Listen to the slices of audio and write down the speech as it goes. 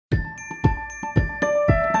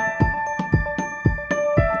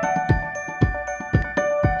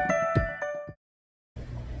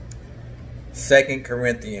2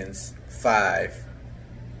 Corinthians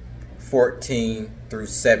 5:14 through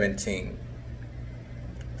 17.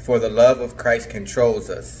 For the love of Christ controls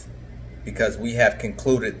us, because we have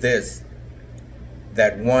concluded this,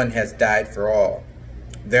 that one has died for all,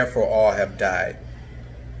 therefore all have died.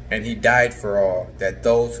 And he died for all, that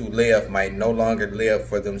those who live might no longer live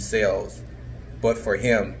for themselves, but for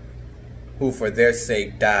him who for their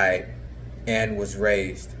sake died and was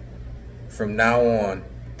raised. From now on,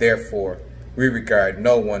 therefore, we regard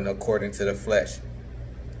no one according to the flesh,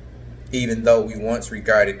 even though we once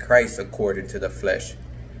regarded Christ according to the flesh.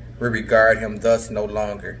 We regard him thus no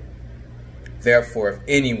longer. Therefore, if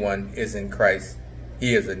anyone is in Christ,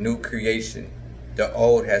 he is a new creation. The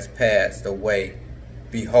old has passed away.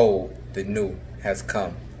 Behold, the new has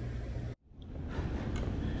come.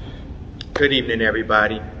 Good evening,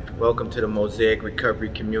 everybody. Welcome to the Mosaic Recovery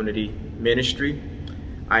Community Ministry.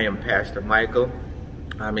 I am Pastor Michael.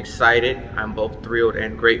 I'm excited. I'm both thrilled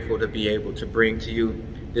and grateful to be able to bring to you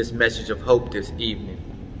this message of hope this evening.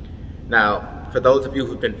 Now, for those of you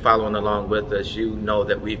who've been following along with us, you know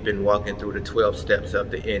that we've been walking through the 12 steps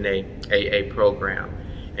of the NAAA program.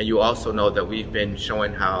 And you also know that we've been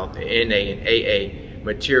showing how the NA and AA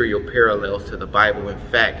material parallels to the Bible. In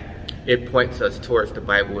fact, it points us towards the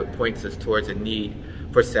Bible. It points us towards a need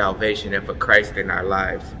for salvation and for Christ in our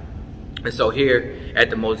lives. And so here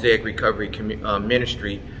at the Mosaic Recovery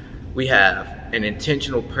Ministry, we have an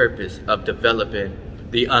intentional purpose of developing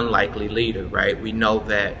the unlikely leader, right? We know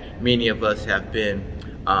that many of us have been,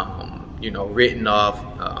 written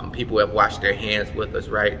off. People have washed their hands with us,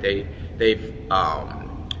 right? They've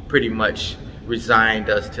pretty much resigned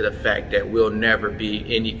us to the fact that we'll never be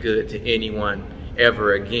any good to anyone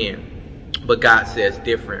ever again. But God says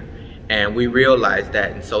different, and we realize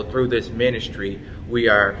that. And so through this ministry, we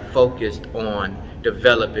are focused on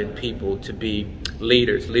developing people to be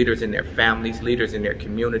leaders in their families, leaders in their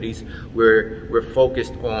communities. We're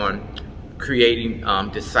focused on creating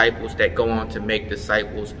disciples that go on to make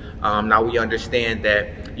disciples. Now we understand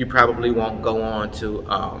that you probably won't go on to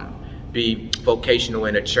be vocational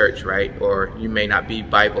in a church, right? Or you may not be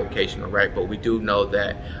bivocational, right? But we do know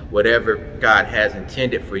that whatever God has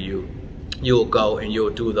intended for you, you'll go and you'll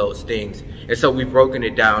do those things. And so we've broken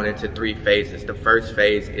it down into 3 phases. The first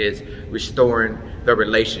phase is restoring the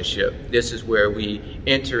relationship. This is where we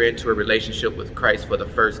enter into a relationship with Christ for the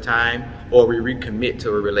first time, or we recommit to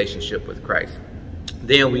a relationship with Christ.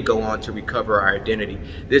 Then we go on to recover our identity.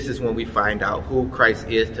 This is when we find out who Christ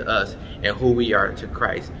is to us and who we are to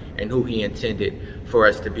Christ and who he intended for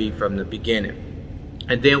us to be from the beginning.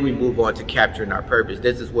 And then we move on to capturing our purpose.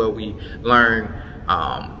 This is where we learn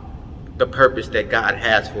the purpose that God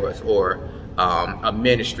has for us, or a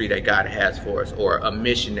ministry that God has for us, or a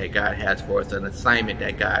mission that God has for us, an assignment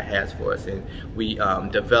that God has for us. And we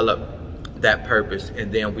develop that purpose,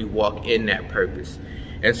 and then we walk in that purpose.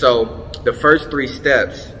 And so the first 3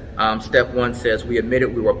 steps, step 1 says we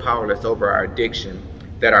admitted we were powerless over our addiction,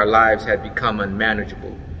 that our lives had become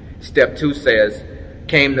unmanageable. Step 2 says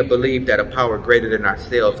came to believe that a power greater than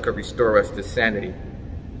ourselves could restore us to sanity.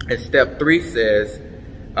 And step 3 says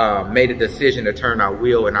made a decision to turn our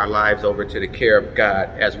will and our lives over to the care of God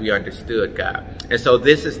as we understood God. And so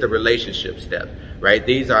this is the relationship step, right?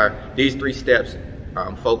 These 3 steps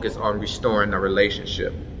focus on restoring the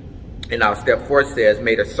relationship. And now step 4 says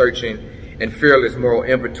made a searching and fearless moral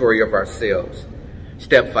inventory of ourselves.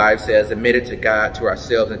 Step 5 says admitted to God, to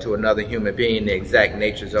ourselves, and to another human being the exact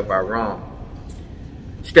natures of our wrong.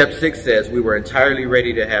 Step 6 says we were entirely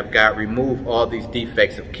ready to have God remove all these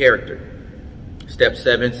defects of character. Step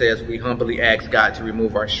 7 says we humbly asked God to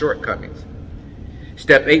remove our shortcomings.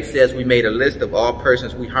 Step 8 says we made a list of all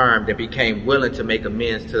persons we harmed and became willing to make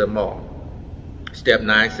amends to them all. Step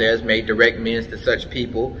 9 says made direct amends to such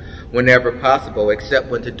people whenever possible, except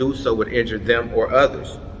when to do so would injure them or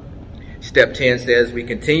others. Step 10 says we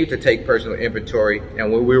continued to take personal inventory,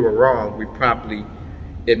 and when we were wrong, we promptly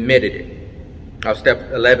admitted it. Now,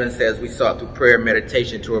 step 11 says we sought through prayer and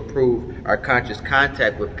meditation to improve our conscious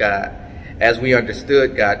contact with God as we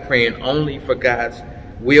understood God, praying only for God's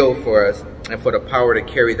will for us and for the power to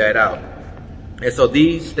carry that out. And so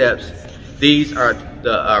these steps, these are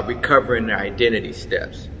the recovering our identity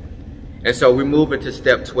steps. And so we move into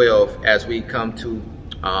step 12 as we come to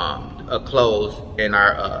a close in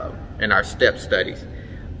our step studies.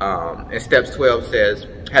 And steps 12 says,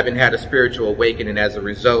 having had a spiritual awakening as a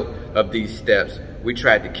result of these steps, we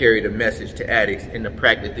tried to carry the message to addicts and to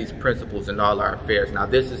practice these principles in all our affairs. Now,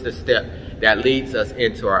 this is the step that leads us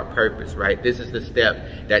into our purpose, right? This is the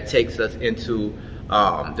step that takes us into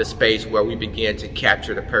the space where we begin to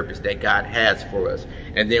capture the purpose that God has for us.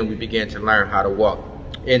 And then we begin to learn how to walk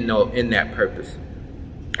in that purpose.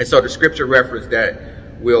 And so the scripture reference that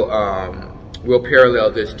we'll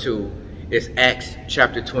parallel this to is Acts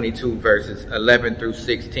chapter 22, verses 11 through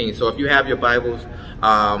 16. So if you have your Bibles,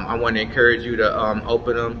 I want to encourage you to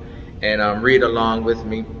open them and read along with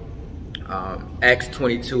me. Acts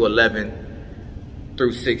 22, 11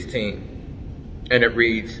 through 16. And it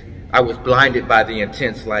reads, I was blinded by the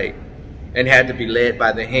intense light and had to be led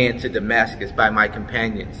by the hand to Damascus by my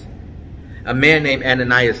companions. A man named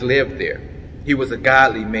Ananias lived there. He was a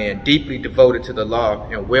godly man, deeply devoted to the law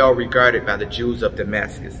and well regarded by the Jews of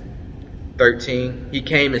Damascus. 13, he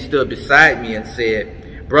came and stood beside me and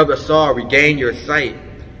said, Brother Saul, regain your sight.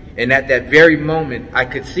 And at that very moment, I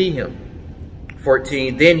could see him.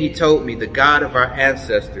 14, then he told me, the God of our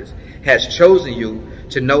ancestors has chosen you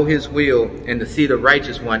to know his will and to see the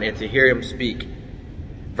righteous one and to hear him speak.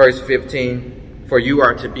 Verse 15, for you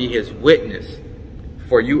are to be his witness.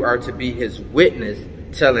 For you are to be his witness,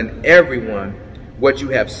 telling everyone what you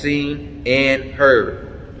have seen and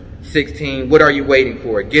heard. 16, what are you waiting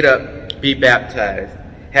for? Get up, be baptized,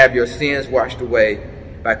 have your sins washed away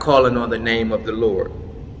by calling on the name of the Lord.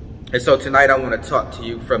 And so tonight I want to talk to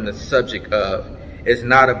you from the subject of, it's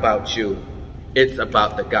not about you, it's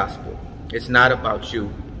about the gospel. It's not about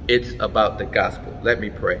you, it's about the gospel. Let me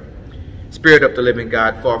pray. Spirit of the living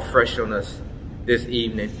God, fall fresh on us this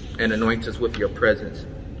evening and anoint us with your presence.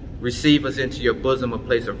 Receive us into your bosom, a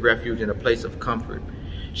place of refuge and a place of comfort.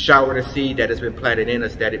 Shower the seed that has been planted in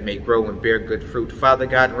us that it may grow and bear good fruit. Father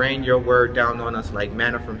God, rain your word down on us like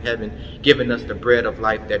manna from heaven, giving us the bread of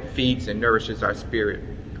life that feeds and nourishes our spirit.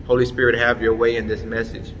 Holy Spirit, have your way in this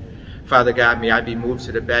message. Father God, may I be moved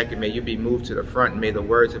to the back and may you be moved to the front. And may the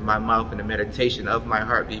words of my mouth and the meditation of my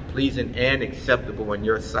heart be pleasing and acceptable in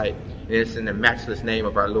your sight. And it's in the matchless name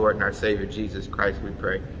of our Lord and our Savior, Jesus Christ, we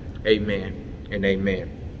pray. Amen and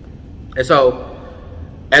amen. And so,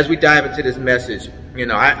 as we dive into this message, you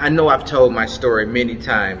know, I know I've told my story many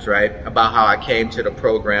times, right, about how I came to the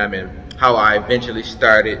program and how I eventually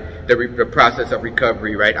started the process of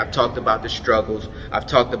recovery, right? I've talked about the struggles, I've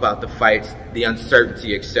talked about the fights, the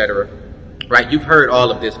uncertainty, etc. Right? You've heard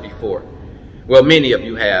all of this before. Well, many of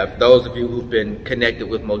you have. Those of you who've been connected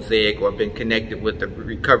with Mosaic or been connected with the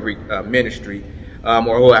recovery ministry,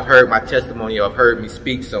 or who have heard my testimony or have heard me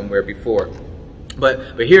speak somewhere before.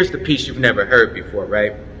 But here's the piece you've never heard before,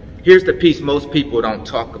 right? Here's the piece most people don't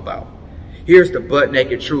talk about. Here's the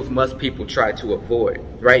butt-naked truth most people try to avoid,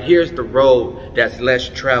 right? Here's the road that's less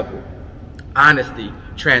traveled. Honesty,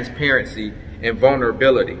 transparency, and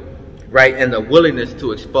vulnerability, right? And the willingness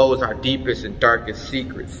to expose our deepest and darkest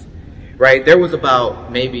secrets, right? There was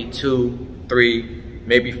about maybe 2, 3,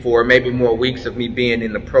 maybe 4, maybe more weeks of me being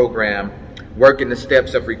in the program, working the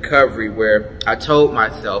steps of recovery where I told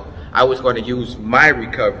myself I was going to use my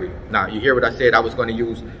recovery. Now, you hear what I said? I was going to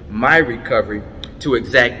use my recovery to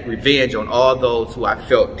exact revenge on all those who I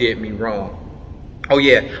felt did me wrong. Oh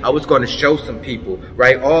yeah, I was going to show some people,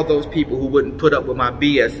 right? All those people who wouldn't put up with my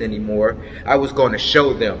BS anymore, I was going to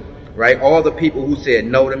show them, right? All the people who said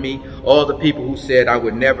no to me, all the people who said I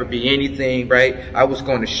would never be anything, right? I was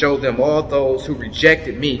going to show them. All those who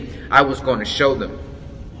rejected me, I was going to show them.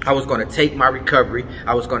 I was going to take my recovery,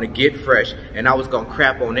 I was going to get fresh, and I was going to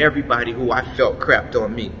crap on everybody who I felt crapped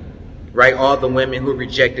on me. Right? All the women who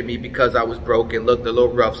rejected me because I was broke and looked a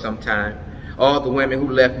little rough sometimes. All the women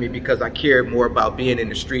who left me because I cared more about being in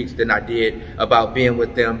the streets than I did about being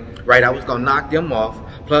with them. Right? I was going to knock them off,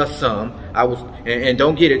 plus some. And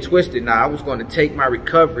don't get it twisted now, I was going to take my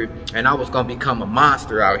recovery and I was going to become a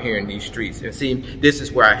monster out here in these streets. And see, this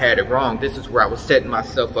is where I had it wrong. This is where I was setting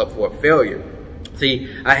myself up for a failure.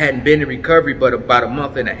 See, I hadn't been in recovery but about a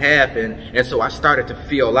month and a half, and so I started to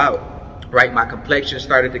feel out. Right, my complexion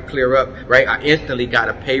started to clear up, right? I instantly got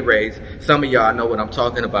a pay raise. Some of y'all know what I'm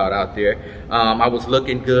talking about out there. I was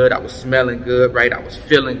looking good, I was smelling good, right? I was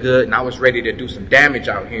feeling good, and I was ready to do some damage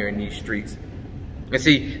out here in these streets. And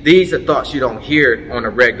see, these are thoughts you don't hear on a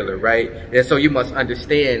regular, right? And so you must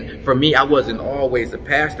understand, for me, I wasn't always a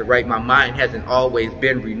pastor, right? My mind hasn't always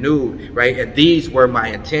been renewed, right? And these were my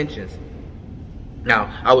intentions.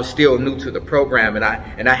 Now, I was still new to the program, and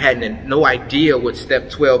I had no idea what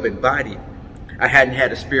Step 12 embodied. I hadn't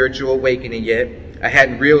had a spiritual awakening yet. I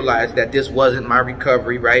hadn't realized that this wasn't my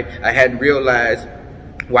recovery, right? I hadn't realized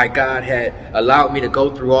why God had allowed me to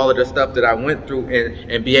go through all of the stuff that I went through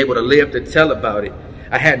and be able to live to tell about it.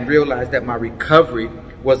 I hadn't realized that my recovery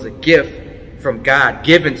was a gift from God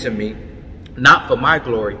given to me, not for my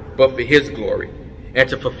glory, but for his glory and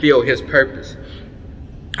to fulfill his purpose.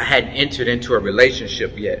 I hadn't entered into a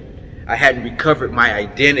relationship yet. I hadn't recovered my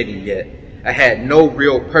identity yet. I had no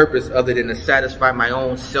real purpose other than to satisfy my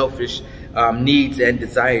own selfish needs and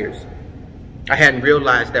desires. I hadn't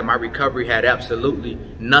realized that my recovery had absolutely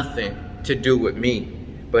nothing to do with me,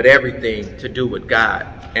 but everything to do with God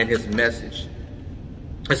and his message.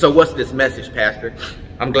 And so what's this message, Pastor?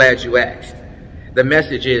 I'm glad you asked. The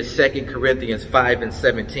message is 2 Corinthians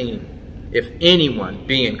 5:17. If anyone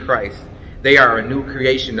be in Christ, they are a new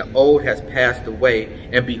creation. The old has passed away,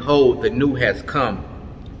 and behold, the new has come.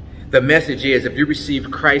 The message is, if you receive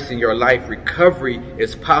Christ in your life, recovery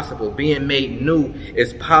is possible. Being made new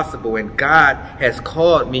is possible, and God has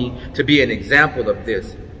called me to be an example of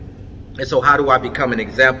this. And so how do I become an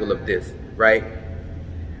example of this, right?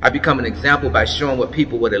 I become an example by showing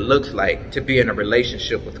people what it looks like to be in a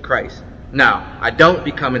relationship with Christ. Now, I don't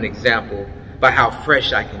become an example by how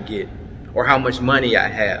fresh I can get or how much money I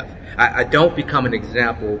have. I don't become an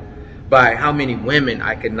example by how many women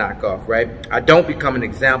I can knock off, right? I don't become an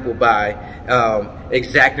example by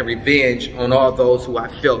exacting revenge on all those who I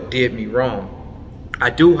felt did me wrong. I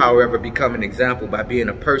do, however, become an example by being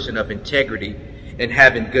a person of integrity and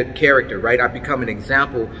having good character, right? I become an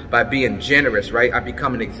example by being generous, right? I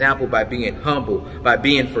become an example by being humble, by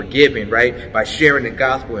being forgiving, right? By sharing the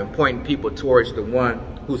gospel and pointing people towards the one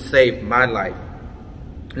who saved my life.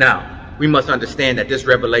 Now, we must understand that this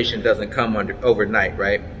revelation doesn't come overnight,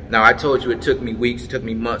 right? Now, I told you it took me weeks, took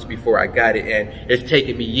me months before I got it, and it's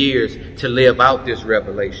taken me years to live out this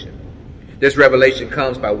revelation. This revelation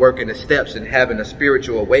comes by working the steps and having a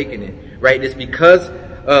spiritual awakening, right? It's because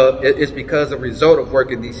a result of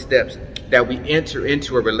working these steps that we enter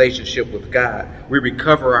into a relationship with God. We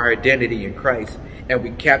recover our identity in Christ, and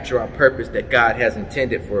we capture our purpose that God has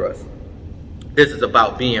intended for us. This is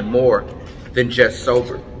about being more than just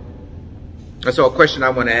sober. And so a question I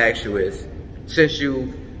want to ask you is, since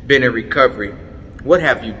you've been in recovery, what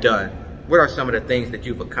have you done? What are some of the things that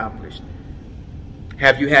you've accomplished?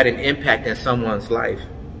 Have you had an impact in someone's life?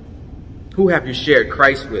 Who have you shared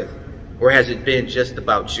Christ with? Or has it been just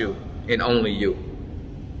about you and only you?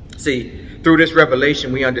 See, through this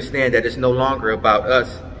revelation, we understand that it's no longer about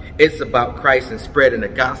us. It's about Christ and spreading the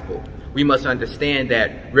gospel. We must understand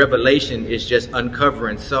that revelation is just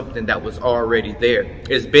uncovering something that was already there.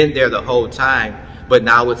 It's been there the whole time, but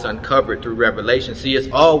now it's uncovered through revelation. See,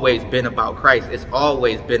 it's always been about Christ. It's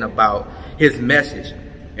always been about his message.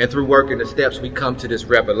 And through working the steps, we come to this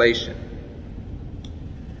revelation.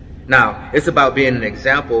 Now, it's about being an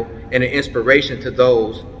example and an inspiration to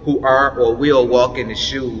those who are or will walk in the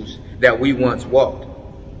shoes that we once walked.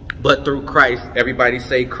 But through Christ, everybody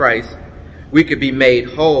say Christ, we can be made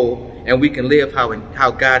whole, and we can live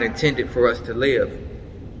how God intended for us to live.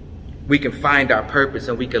 We can find our purpose,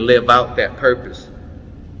 and we can live out that purpose.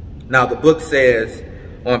 Now, the book says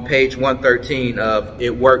on page 113 of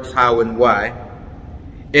It Works, How and Why,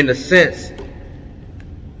 in a sense,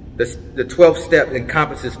 the 12th step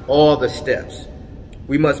encompasses all the steps.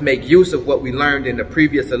 We must make use of what we learned in the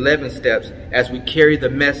previous 11 steps as we carry the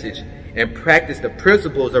message and practice the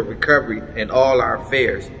principles of recovery in all our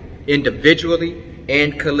affairs, individually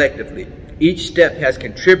and collectively. Each step has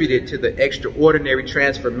contributed to the extraordinary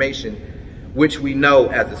transformation which we know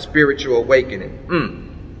as a spiritual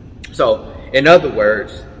awakening. So, in other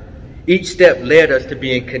words, each step led us to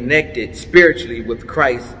being connected spiritually with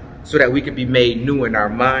Christ so that we could be made new in our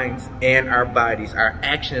minds and our bodies, our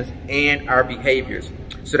actions and our behaviors,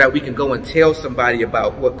 so that we can go and tell somebody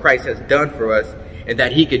about what Christ has done for us and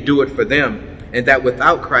that he could do it for them, and that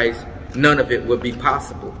without Christ, none of it would be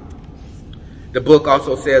possible. The book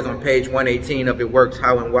also says on page 118 of It Works,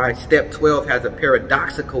 How and Why, step 12 has a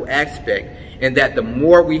paradoxical aspect in that the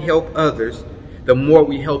more we help others, the more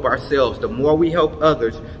we help ourselves. The more we help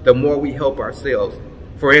others, the more we help ourselves.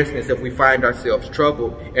 For instance, if we find ourselves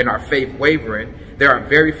troubled and our faith wavering, there are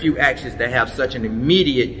very few actions that have such an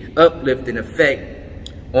immediate uplifting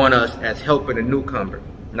effect on us as helping a newcomer.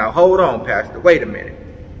 Now hold on, Pastor, wait a minute.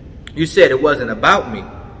 You said it wasn't about me,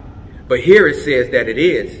 but here it says that it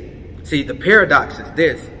is. See, the paradox is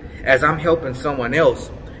this: as I'm helping someone else,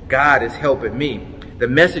 God is helping me. The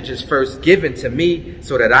message is first given to me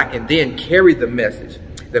so that I can then carry the message.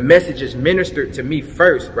 The message is ministered to me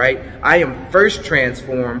first, right? I am first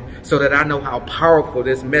transformed so that I know how powerful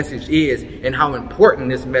this message is and how important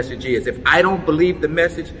this message is. If I don't believe the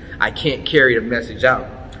message, I can't carry the message out,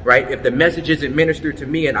 right? If the message isn't ministered to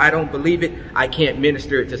me and I don't believe it, I can't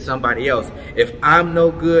minister it to somebody else. If I'm no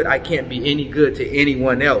good, I can't be any good to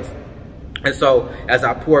anyone else. And so as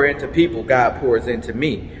I pour into people, God pours into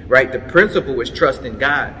me, right? The principle is trusting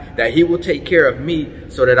God, that he will take care of me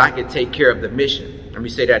so that I can take care of the mission. Let me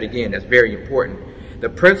say that again. That's very important. The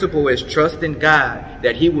principle is trusting God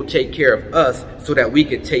that he will take care of us so that we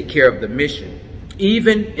can take care of the mission.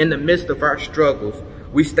 Even in the midst of our struggles,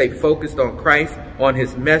 we stay focused on Christ, on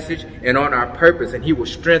his message, and on our purpose, and he will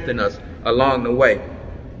strengthen us along the way.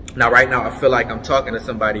 Now, right now, I feel like I'm talking to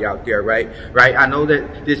somebody out there, right? I know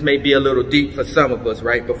that this may be a little deep for some of us,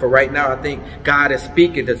 right? But for right now, I think God is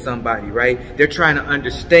speaking to somebody, right? They're trying to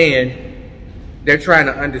understand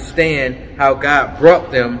how God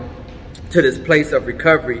brought them to this place of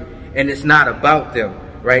recovery, and it's not about them,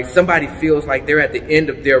 right? Somebody feels like they're at the end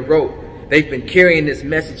of their rope. They've been carrying this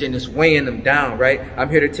message and it's weighing them down, right? I'm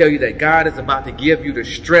here to tell you that God is about to give you the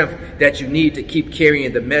strength that you need to keep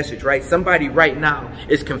carrying the message, right? Somebody right now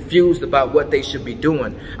is confused about what they should be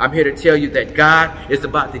doing. I'm here to tell you that God is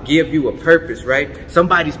about to give you a purpose, right?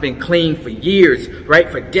 Somebody's been clean for years, right?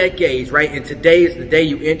 For decades, right? And today is the day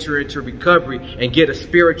you enter into recovery and get a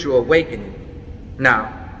spiritual awakening.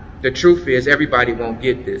 Now, the truth is everybody won't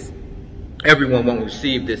get this. Everyone won't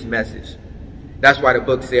receive this message. That's why the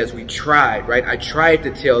book says we tried, right? I tried to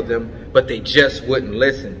tell them, but they just wouldn't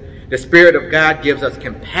listen. The Spirit of God gives us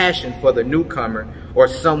compassion for the newcomer or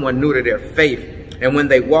someone new to their faith. And when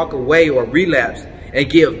they walk away or relapse and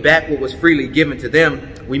give back what was freely given to them,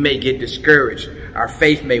 we may get discouraged. Our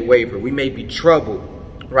faith may waver. We may be troubled,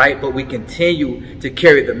 right? But we continue to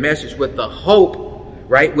carry the message with the hope,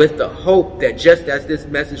 right? With the hope that just as this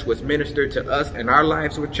message was ministered to us and our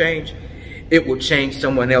lives will change, it will change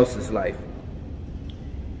someone else's life.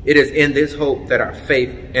 It is in this hope that our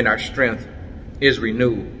faith and our strength is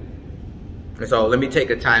renewed. And so let me take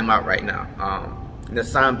a time out right now.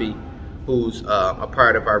 Nasambi, who's a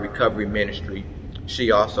part of our recovery ministry, she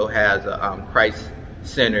also has a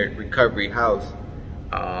Christ-centered recovery house.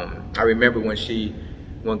 I remember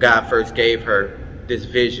when God first gave her this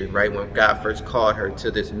vision, right? When God first called her to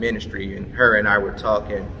this ministry, and her and I were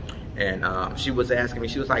talking, and she was asking me,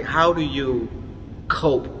 she was like, how do you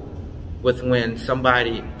cope with when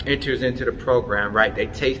somebody enters into the program, right? They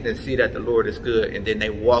taste and see that the Lord is good, and then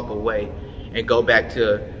they walk away and go back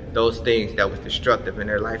to those things that was destructive in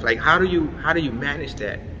their life. Like, how do you manage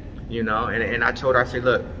that? You know, and I told her, I said,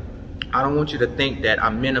 look, I don't want you to think that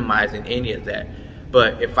I'm minimizing any of that.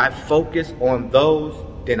 But if I focus on those,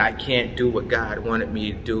 then I can't do what God wants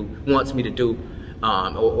me to do,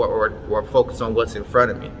 or focus on what's in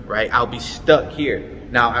front of me, right? I'll be stuck here.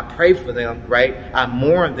 Now, I pray for them, right? I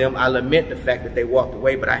mourn them. I lament the fact that they walked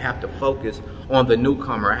away, but I have to focus on the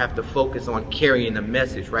newcomer. I have to focus on carrying the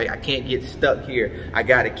message, right? I can't get stuck here. I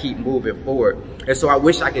got to keep moving forward. And so I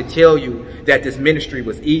wish I could tell you that this ministry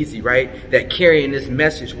was easy, right? That carrying this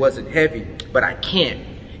message wasn't heavy, but I can't.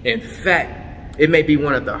 In fact, it may be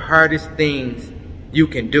one of the hardest things you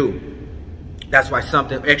can do. That's why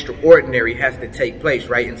something extraordinary has to take place,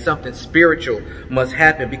 right? And something spiritual must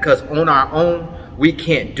happen, because on our own, we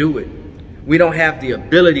can't do it. We don't have the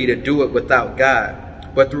ability to do it without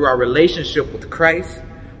God. But through our relationship with Christ,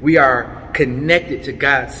 we are connected to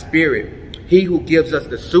God's Spirit. He who gives us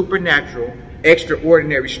the supernatural,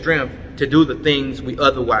 extraordinary strength to do the things we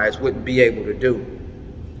otherwise wouldn't be able to do.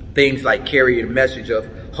 Things like carry a message of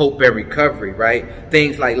hope and recovery, right?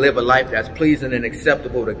 Things like live a life that's pleasing and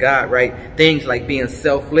acceptable to God, right? Things like being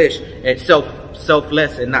selfless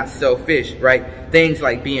and not selfish, right? Things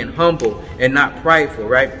like being humble and not prideful,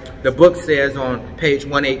 right? The book says on page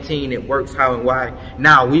 118, it works how and why.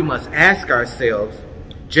 Now we must ask ourselves,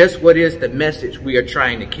 just what is the message we are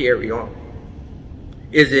trying to carry on?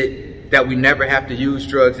 Is it that we never have to use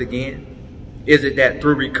drugs again? Is it that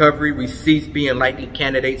through recovery we cease being likely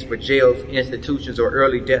candidates for jails, institutions, or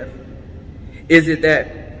early death? Is it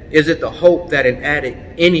the hope that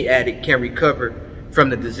any addict can recover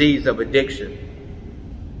from the disease of addiction?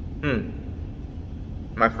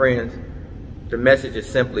 My friends, the message is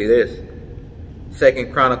simply this.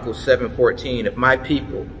 2 Chronicles 7:14, if my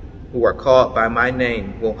people who are called by my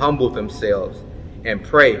name will humble themselves and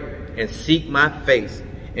pray and seek my face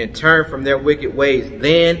and turn from their wicked ways,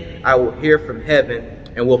 then I will hear from heaven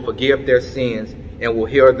and will forgive their sins and will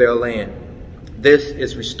heal their land. This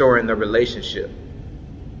is restoring the relationship.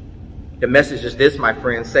 The message is this, my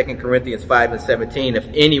friends, 2 Corinthians 5:17, if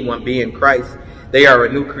anyone be in Christ, they are a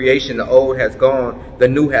new creation. The old has gone, the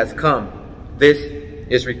new has come. This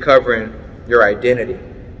is recovering your identity.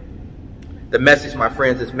 The message, my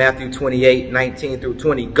friends, is Matthew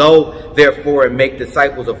 28:19-20. Go, therefore, and make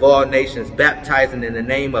disciples of all nations, baptizing in the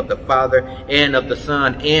name of the Father and of the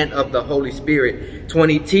Son and of the Holy Spirit.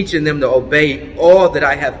 20, teaching them to obey all that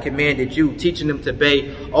I have commanded you. Teaching them to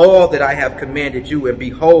obey all that I have commanded you. And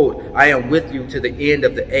behold, I am with you to the end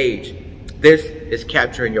of the age. This is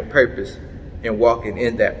capturing your purpose and walking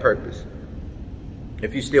in that purpose.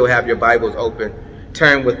 If you still have your Bibles open,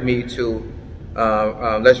 turn with me to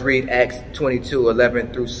let's read Acts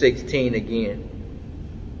 22:11-16 again.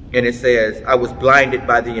 And it says, I was blinded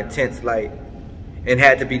by the intense light and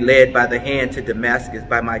had to be led by the hand to Damascus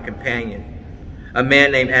by my companion. A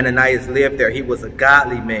man named Ananias lived there. He was a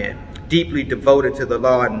godly man, deeply devoted to the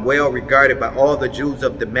law and well regarded by all the Jews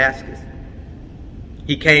of Damascus.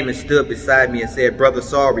 He came and stood beside me and said, Brother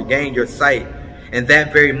Saul, regain your sight. And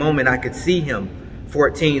that very moment I could see him.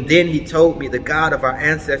 14, then he told me, the God of our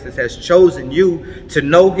ancestors has chosen you to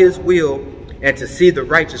know his will and to see the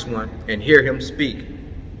righteous one and hear him speak.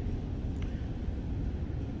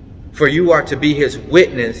 For you are to be his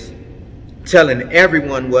witness, telling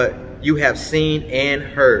everyone what you have seen and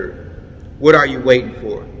heard. What are you waiting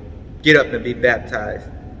for? Get up and be baptized.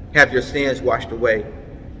 Have your sins washed away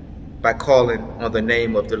by calling on the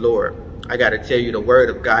name of the Lord. I got to tell you, the word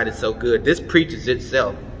of God is so good. This preaches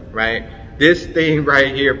itself, right? This thing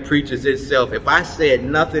right here preaches itself. If I said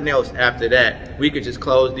nothing else after that, we could just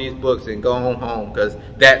close these books and go home because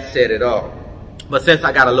that said it all. But since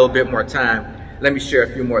I got a little bit more time, let me share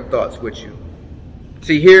a few more thoughts with you.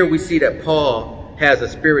 See, here we see that Paul has a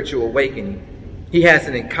spiritual awakening. He has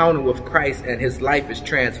an encounter with Christ and his life is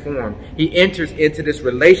transformed. He enters into this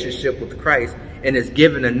relationship with Christ and is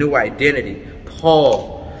given a new identity.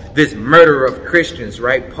 Paul, this murderer of Christians,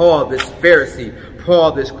 right? Paul, this Pharisee.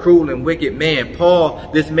 Paul, this cruel and wicked man.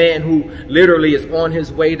 Paul, this man who literally is on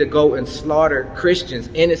his way to go and slaughter Christians,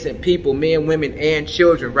 innocent people, men, women, and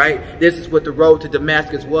children, right? This is what the road to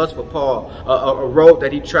Damascus was for Paul, a road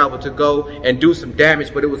that he traveled to go and do some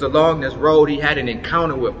damage. But it was along this road he had an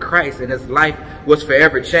encounter with Christ and his life was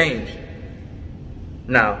forever changed.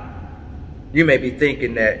 Now, you may be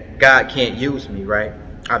thinking that God can't use me, right?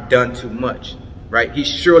 I've done too much, right? He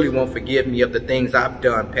surely won't forgive me of the things I've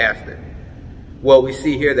done, Pastor. Well, we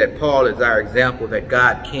see here that Paul is our example that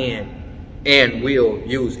God can and will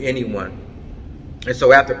use anyone. And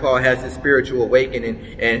so after Paul has his spiritual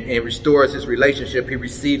awakening and restores his relationship, he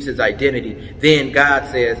receives his identity. Then God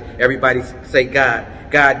says, everybody say God.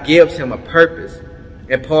 God gives him a purpose.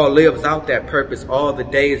 And Paul lives out that purpose all the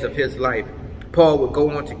days of his life. Paul would go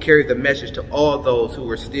on to carry the message to all those who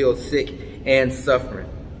were still sick and suffering.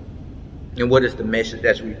 And what is the message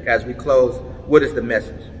as we close? What is the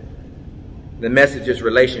message? The message is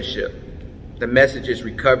relationship. The message is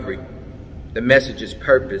recovery. The message is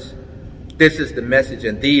purpose. This is the message,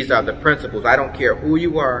 and these are the principles. I don't care who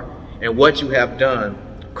you are and what you have done.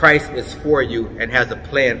 Christ is for you and has a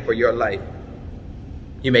plan for your life.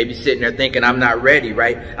 You may be sitting there thinking, I'm not ready,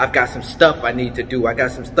 right? I've got some stuff I need to do. I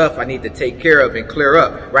got some stuff I need to take care of and clear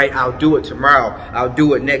up, right? I'll do it tomorrow. I'll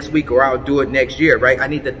do it next week, or I'll do it next year, right? I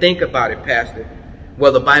need to think about it, Pastor.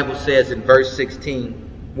 Well, the Bible says in verse 16,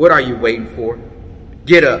 what are you waiting for?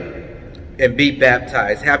 Get up and be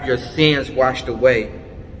baptized. Have your sins washed away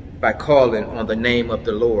by calling on the name of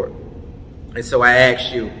the Lord. And so I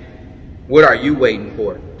ask you, what are you waiting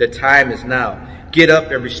for? The time is now. Get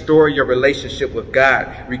up and restore your relationship with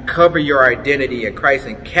God. Recover your identity in Christ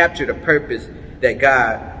and capture the purpose that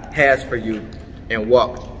God has for you and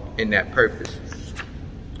walk in that purpose.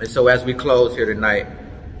 And so as we close here tonight,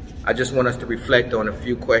 I just want us to reflect on a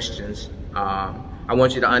few questions. I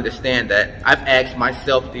want you to understand that I've asked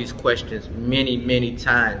myself these questions many, many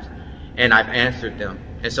times, and I've answered them.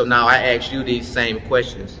 And so now I ask you these same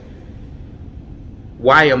questions.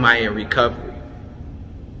 Why am I in recovery?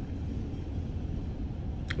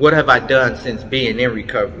 What have I done since being in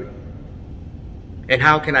recovery? And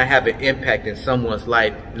how can I have an impact in someone's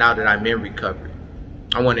life now that I'm in recovery?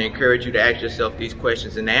 I want to encourage you to ask yourself these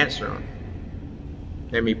questions and answer them.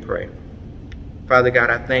 Let me pray. Father God,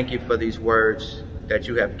 I thank you for these words that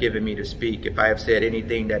you have given me to speak. If I have said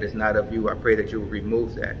anything that is not of you, I pray that you will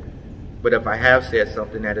remove that. But if I have said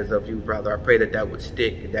something that is of you, brother, I pray that that would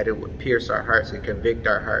stick, and that it would pierce our hearts and convict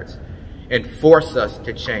our hearts and force us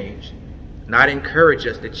to change. Not encourage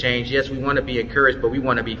us to change. Yes, we want to be encouraged, but we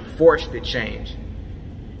want to be forced to change,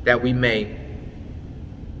 that we may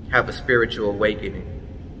have a spiritual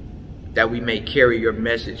awakening, that we may carry your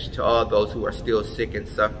message to all those who are still sick and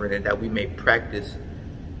suffering, and that we may practice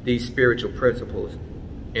these spiritual principles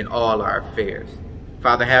in all our affairs.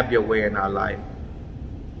 Father, have your way in our life.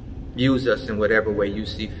 Use us in whatever way you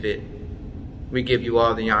see fit. We give you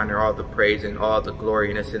all the honor, all the praise, and all the glory,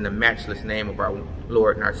 and it's in the matchless name of our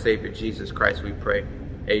Lord and our Savior, Jesus Christ, we pray.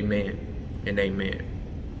 Amen and amen.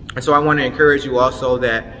 And so I want to encourage you also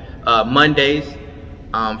that Mondays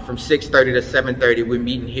from 6:30 to 7:30, we're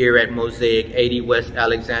meeting here at Mosaic, 80 West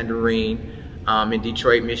Alexandrine in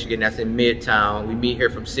Detroit, Michigan. That's in Midtown. We meet here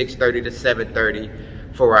from 6:30 to 7:30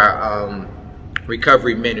 for our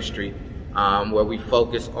recovery ministry, where we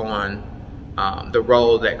focus on the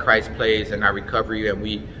role that Christ plays in our recovery, and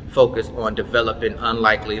we focus on developing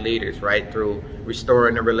unlikely leaders, right? Through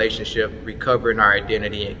restoring the relationship, recovering our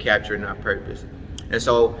identity, and capturing our purpose. And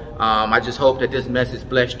so I just hope that this message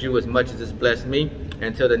blessed you as much as it's blessed me.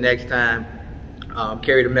 Until the next time,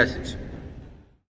 carry the message.